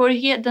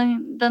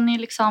den är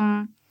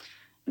liksom...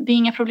 Det är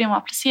inga problem att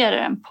applicera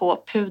den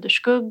på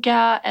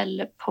puderskugga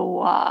eller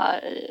på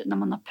när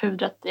man har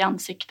pudrat i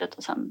ansiktet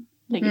och sen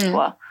lägger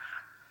på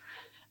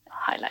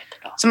highlighter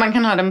då. Så man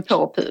kan ha den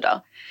på puder?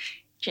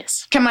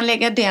 Yes. Kan man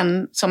lägga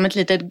den som ett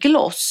litet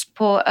gloss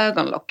på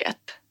ögonlocket?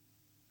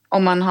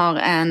 Om man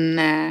har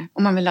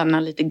om man vill ha den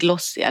här lite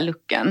glossiga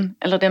looken.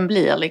 Eller den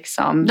blir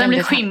liksom... Den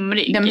blir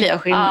skimrig. Den blir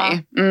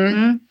skimrig.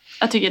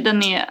 Jag tycker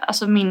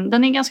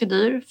den är ganska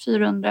dyr.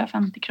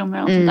 450 kronor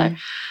eller sånt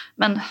där.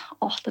 Men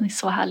den är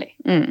så härlig.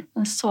 Den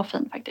är så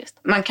fin faktiskt.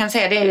 Man kan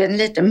säga att det är ju en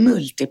liten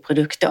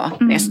multiprodukt då,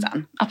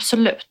 nästan.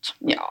 Absolut.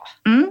 Ja.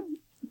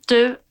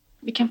 Du,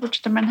 vi kan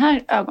fortsätta med den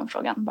här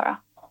ögonfrågan bara.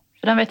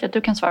 För den vet jag att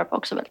du kan svara på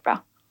också väldigt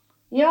bra.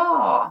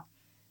 Ja.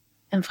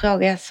 En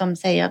fråga som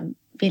säger,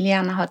 vill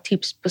gärna ha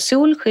tips på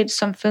solskydd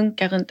som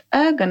funkar runt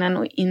ögonen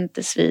och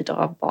inte svider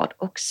av bad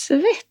och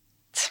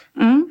svett.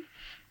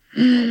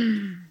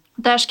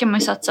 Där ska man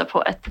ju satsa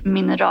på ett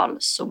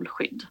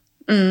mineralsolskydd.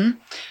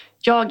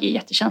 Jag är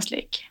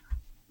jättekänslig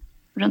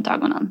runt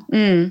ögonen.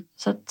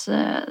 Så att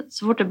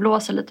så fort det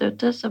blåser lite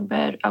ute så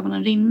börjar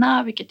ögonen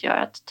rinna. Vilket gör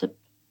att typ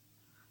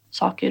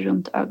saker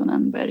runt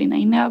ögonen börjar rinna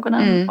in i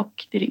ögonen.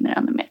 Och det rinner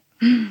ännu mer.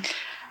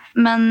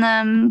 Men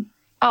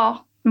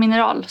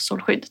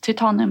mineralsolskydd.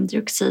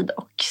 Titaniumdioxid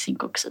och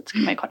zinkoxid ska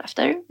man ju kolla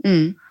efter.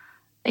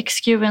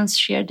 Excuvence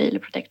Sheer Daily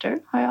Protector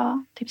har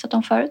jag tipsat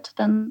om förut.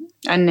 Den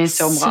är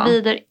så bra.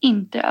 Svider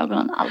inte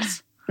ögonen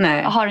alls.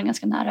 Nej. Jag har den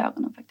ganska nära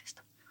ögonen faktiskt.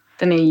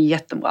 Den är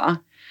jättebra.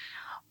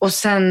 Och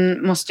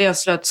sen måste jag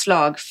slå ett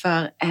slag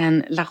för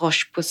en La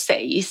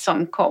Roche-Posay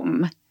som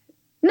kom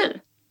nu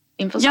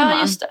inför sommaren.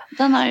 Ja, just det.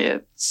 Den har ju...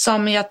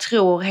 Som jag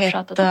tror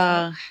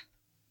heter...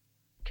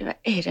 Gud, vad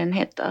är den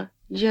heter?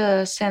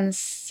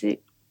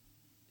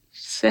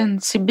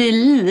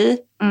 Sensibili.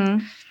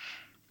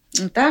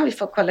 Där vi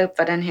får kolla upp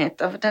vad den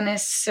heter. För den är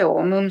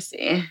så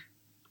mumsig.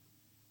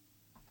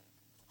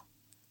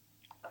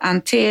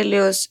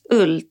 Antelius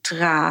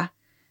Ultra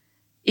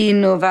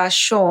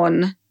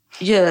Innovation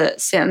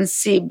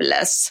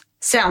Sensibles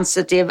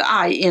Sensitive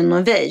Eye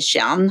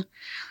Innovation.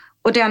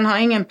 Och den har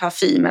ingen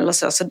parfym eller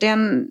så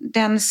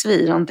den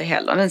svider inte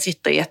heller. Den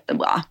sitter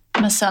jättebra.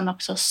 Men sen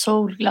också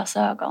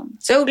solglasögon.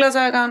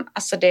 Solglasögon,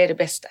 alltså det är det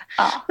bästa.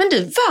 Ja. Men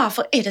du,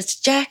 varför är det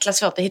så jäkla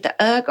svårt att hitta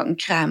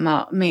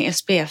ögonkrämer med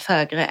SPF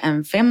högre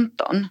än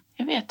 15?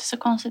 Jag vet, det är så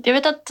konstigt. Jag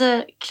vet att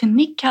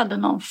Klinik hade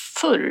någon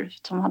förr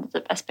som hade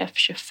typ SPF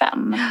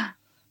 25.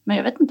 Men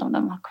jag vet inte om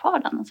de har kvar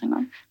den ens en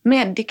gång.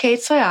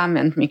 Medicates har jag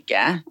använt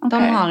mycket. Okay.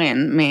 De har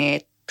en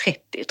med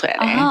 30 tror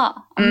jag det är.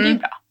 Aha, det är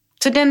bra.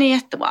 Så den är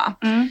jättebra.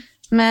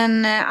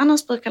 Men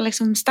annars brukar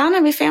liksom stanna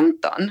vid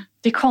 15.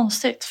 Det är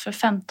konstigt, för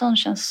 15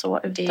 känns så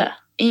ute. Det är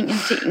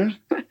ingenting.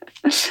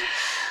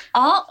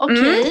 Ja,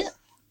 okej.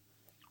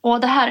 Och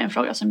det här är en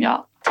fråga som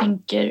jag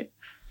tänker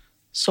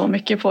så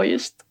mycket på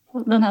just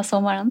den här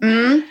sommaren.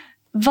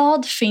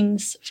 Vad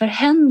finns för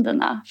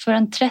händerna för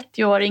en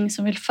 30-åring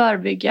som vill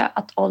förebygga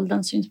att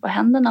åldern syns på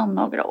händerna om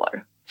några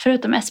år?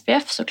 Förutom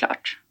SPF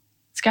såklart.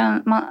 Ska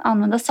man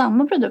använda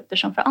samma produkter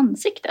som för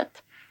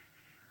ansiktet?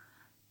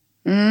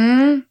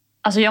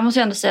 Alltså jag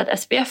måste ändå säga att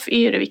SPF är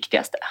ju det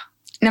viktigaste.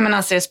 Nej men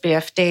alltså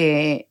SPF det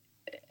är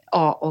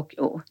A och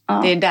O.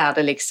 Ja. Det är där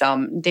det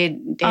liksom, det är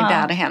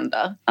där det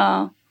händer.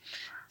 Ja.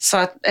 Så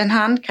att en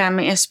handkräm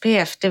med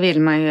SPF det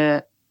vill man ju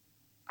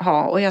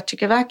ha. Och jag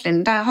tycker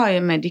verkligen, där har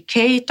ju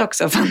Medicate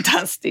också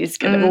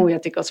fantastisk.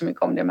 Jag tycker så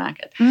mycket om det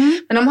märket.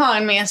 Men de har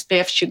en med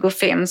SPF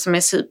 25 som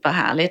är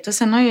superhärligt. Och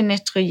sen har ju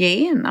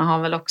Neutrogena har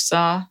väl också,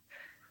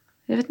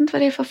 jag vet inte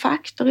vad det är för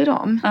faktor i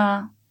dem.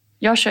 Ja.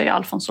 Jag kör ju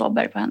Alphonse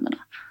Åberg på händerna.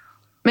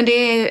 Men det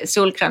är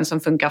solkräm som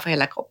funkar för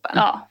hela kroppen.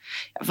 Ja.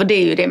 För det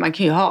är ju det man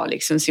kan ju ha,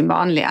 liksom sin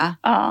vanliga.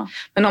 Ja.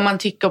 Men om man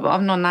tycker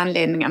av någon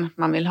anledning att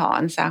man vill ha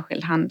en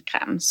särskild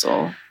handkräm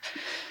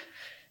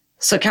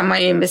så kan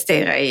man ju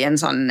investera i en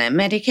sån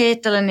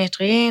Medicate eller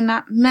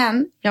Neutrogena.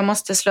 Men jag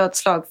måste slå ett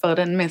slag för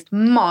den mest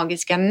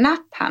magiska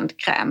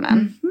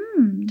natthandkrämen.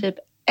 Typ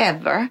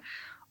ever.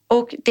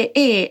 Och det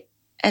är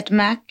ett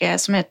märke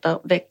som heter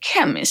The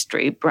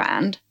Chemistry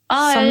Brand.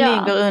 Som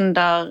ligger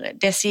under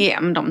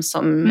DCM, de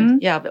som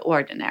gör The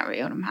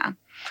Ordinary och de här.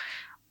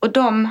 Och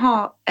de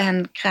har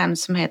en kräm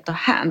som heter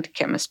Hand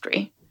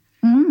Chemistry.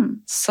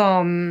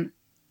 Som,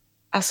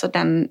 alltså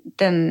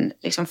den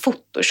liksom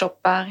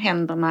photoshoppar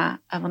händerna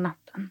över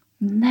natten.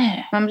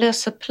 Nej. Man blir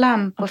så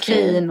plump och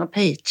fin och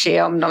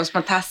peachy om de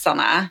små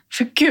tassarna.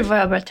 För gud vad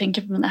jag börjar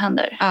tänka på mina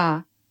händer.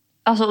 Ja.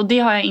 Alltså, och det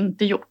har jag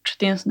inte gjort.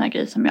 Det är en sån här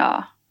grej som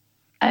jag...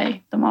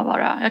 Nej, de har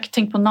bara... Jag har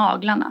tänkt på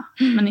naglarna.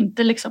 Men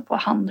inte liksom på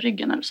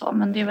handryggen eller så.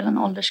 Men det är väl en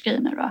åldersgrej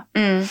nu då.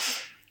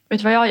 Vet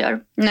du vad jag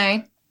gör?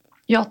 Nej.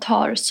 Jag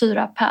tar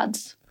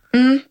syrapads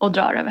och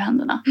drar över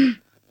händerna.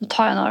 Då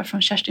tar jag några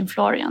från Kerstin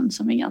Florian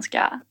som är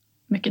ganska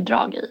mycket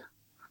drag i.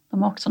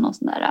 De har också någon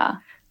sån där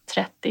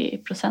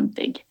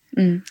 30-procentig.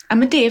 Ja,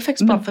 men det är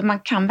faktiskt bra för man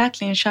kan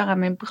verkligen köra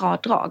med bra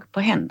drag på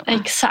händerna.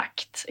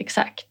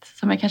 Exakt.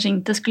 Som jag kanske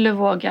inte skulle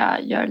våga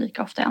göra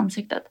lika ofta i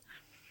ansiktet.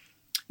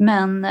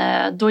 Men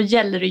då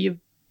gäller det ju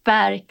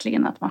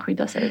verkligen att man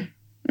skyddar sig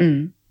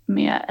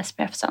med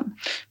SPF sen.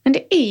 Men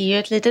det är ju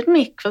ett litet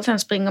mick för sen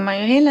springer man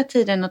ju hela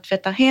tiden och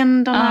tvättar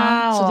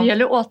händerna. Så det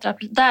gäller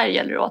där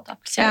gäller det att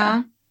återapplicera.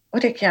 Ja, och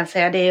det kan jag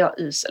säga, det är jag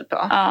usel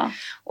på. Ja.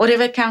 Och det är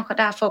väl kanske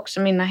därför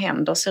också mina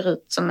händer ser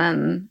ut som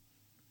en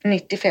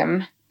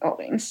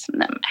 95-årings.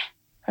 Nej,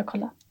 får jag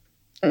kolla?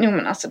 Jo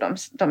men alltså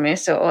de är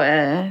så...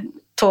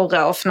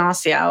 torra och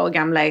fnasiga och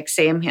gamla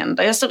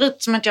eksemhänder. Jag ser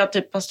ut som att jag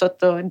typ har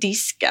stått och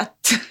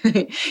diskat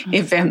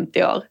i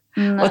 50 år.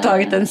 Och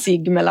tagit en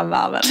cigg mellan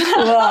varven.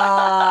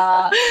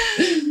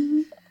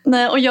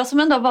 Nej, och jag som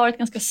ändå har varit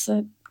ganska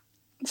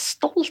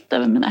stolt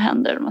över mina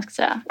händer, om man ska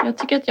säga. Jag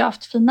tycker att jag har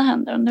haft fina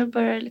händer och nu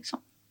börjar det liksom...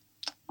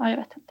 Ja, jag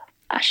vet inte.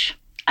 Äsch.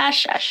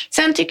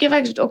 Sen tycker jag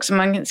faktiskt också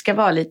man ska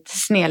vara lite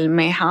snäll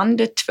med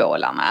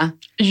handtvålarna.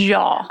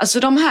 Ja. Alltså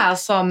de här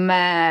som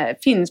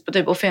finns på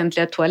typ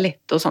offentliga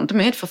toaletter och sånt, de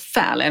är helt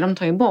förfärliga. De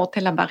tar ju bort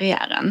hela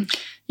barriären.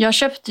 Jag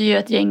köpte ju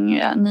ett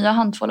gäng nya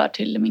handtvålar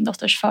till min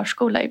dotters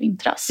förskola i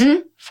vintras.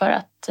 För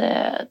att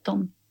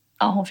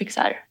hon fick så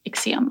här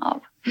eksem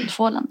av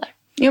tvålen där.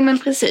 Jo men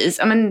precis.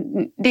 Ja, men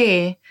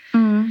det är...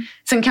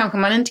 Sen kanske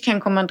man inte kan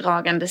komma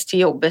dragandes till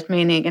jobbet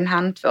med en egen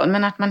handtvål.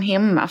 Men att man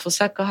hemma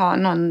försöker ha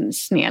någon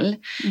snäll.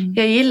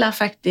 Jag gillar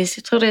faktiskt,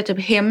 jag tror det är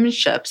typ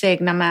Hemköps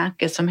egna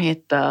märke som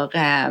heter...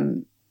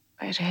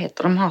 vad är det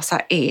heter? De har så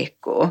här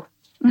eko.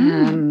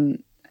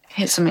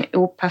 Som är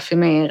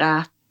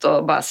oparfumerat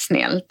och bara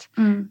snällt.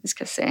 Vi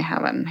ska se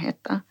här vad den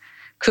heter.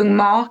 Kung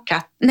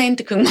Makat. Nej,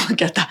 inte Kung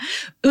Makata.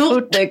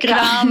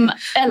 Urtekram.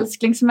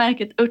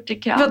 Älsklingsmärket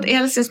Urtekram. Vårt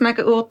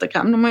älsklingsmärke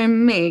Urtekram. De har ju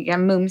mega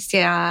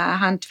mumsiga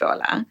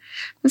handtvålar.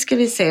 Nu ska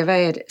vi se, vad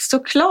är det?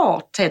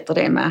 Såklart heter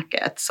det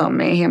märket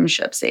som är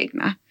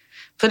Hemköpsegna.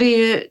 För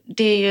det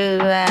är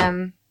ju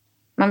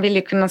man vill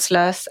ju kunna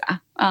slösa.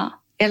 Ja.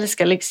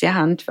 Älskar lyxiga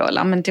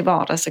handtvålar, men till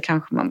vardags så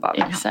kanske man bara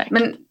vill ha.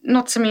 Men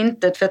något som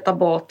inte tvättar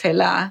bort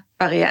hela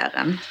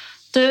barriären.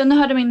 Du, nu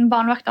hörde min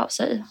barnvakt av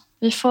sig.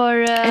 Vi får...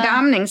 Är det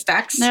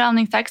amningsdags? Nu är det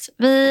amningsdags.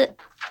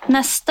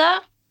 Nästa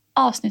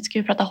avsnitt ska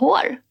vi prata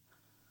hår.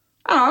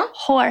 Ja.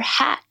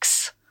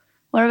 Hårhacks.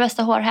 Våra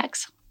bästa hårhacks.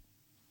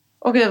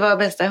 Och gud, våra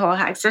bästa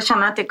hårhacks. Jag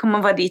känner att det kommer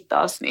vara ditt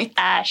avsnitt.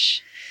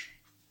 Äsch.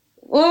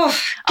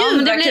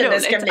 Gud, vad kul det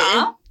ska bli.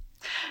 Ja.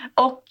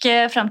 Och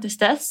fram tills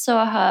dess så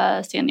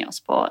ser ni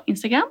oss på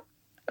Instagram.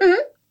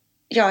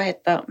 Jag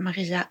heter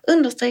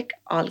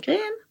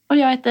Maria_Ahlgren. Och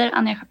jag heter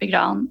Anja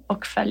Schappigran.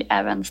 Och följ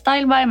även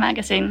Style by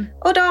Magazine.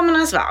 Och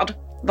Damernas Värld.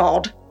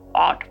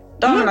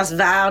 Damernas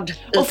Värld.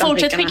 Och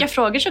fortsätt skicka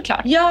frågor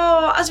såklart.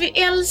 Ja, alltså vi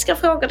älskar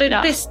frågor. Det är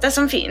det bästa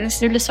som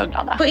finns. Vi blir så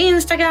glada. På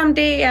Instagram,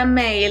 DM,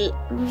 mail,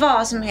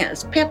 vad som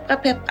helst.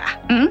 Peppra.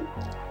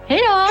 Hej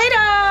då!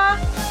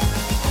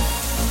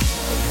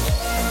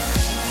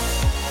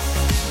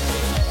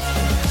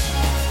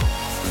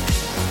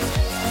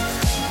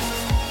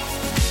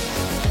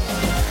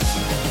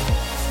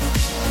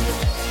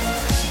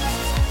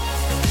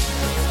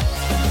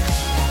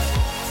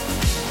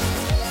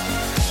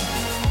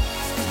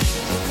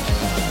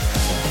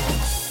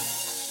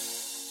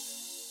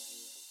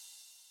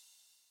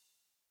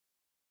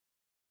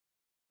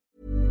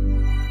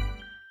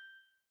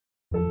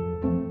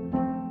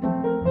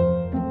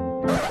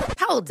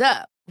 Hold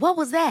up. What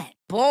was that?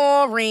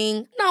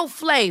 Boring. No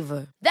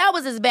flavor. That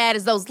was as bad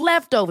as those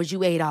leftovers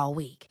you ate all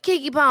week.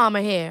 Keke Palmer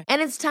here, and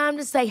it's time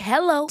to say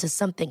hello to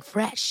something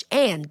fresh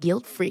and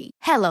guilt-free.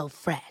 Hello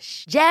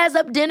Fresh. Jazz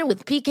up dinner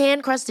with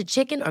pecan-crusted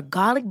chicken or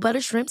garlic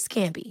butter shrimp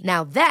scampi.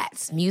 Now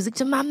that's music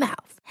to my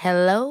mouth.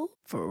 Hello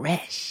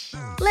Fresh.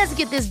 Let's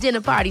get this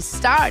dinner party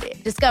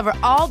started. Discover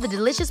all the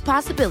delicious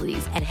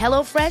possibilities at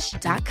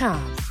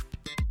hellofresh.com.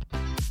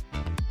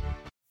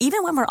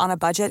 Even when we're on a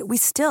budget, we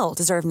still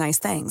deserve nice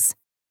things.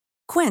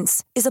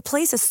 Quince is a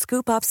place to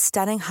scoop up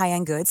stunning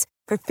high-end goods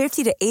for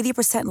 50 to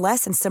 80%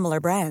 less than similar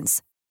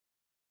brands.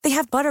 They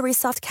have buttery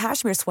soft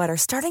cashmere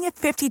sweaters starting at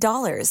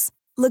 $50,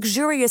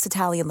 luxurious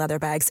Italian leather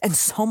bags, and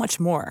so much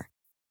more.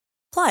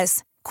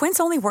 Plus,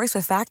 Quince only works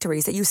with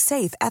factories that use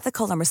safe,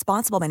 ethical, and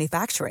responsible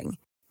manufacturing.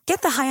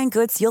 Get the high-end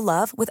goods you'll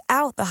love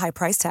without the high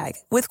price tag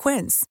with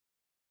Quince.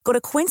 Go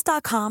to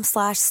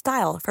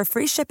quince.com/style for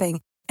free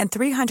shipping and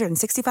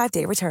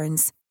 365-day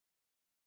returns.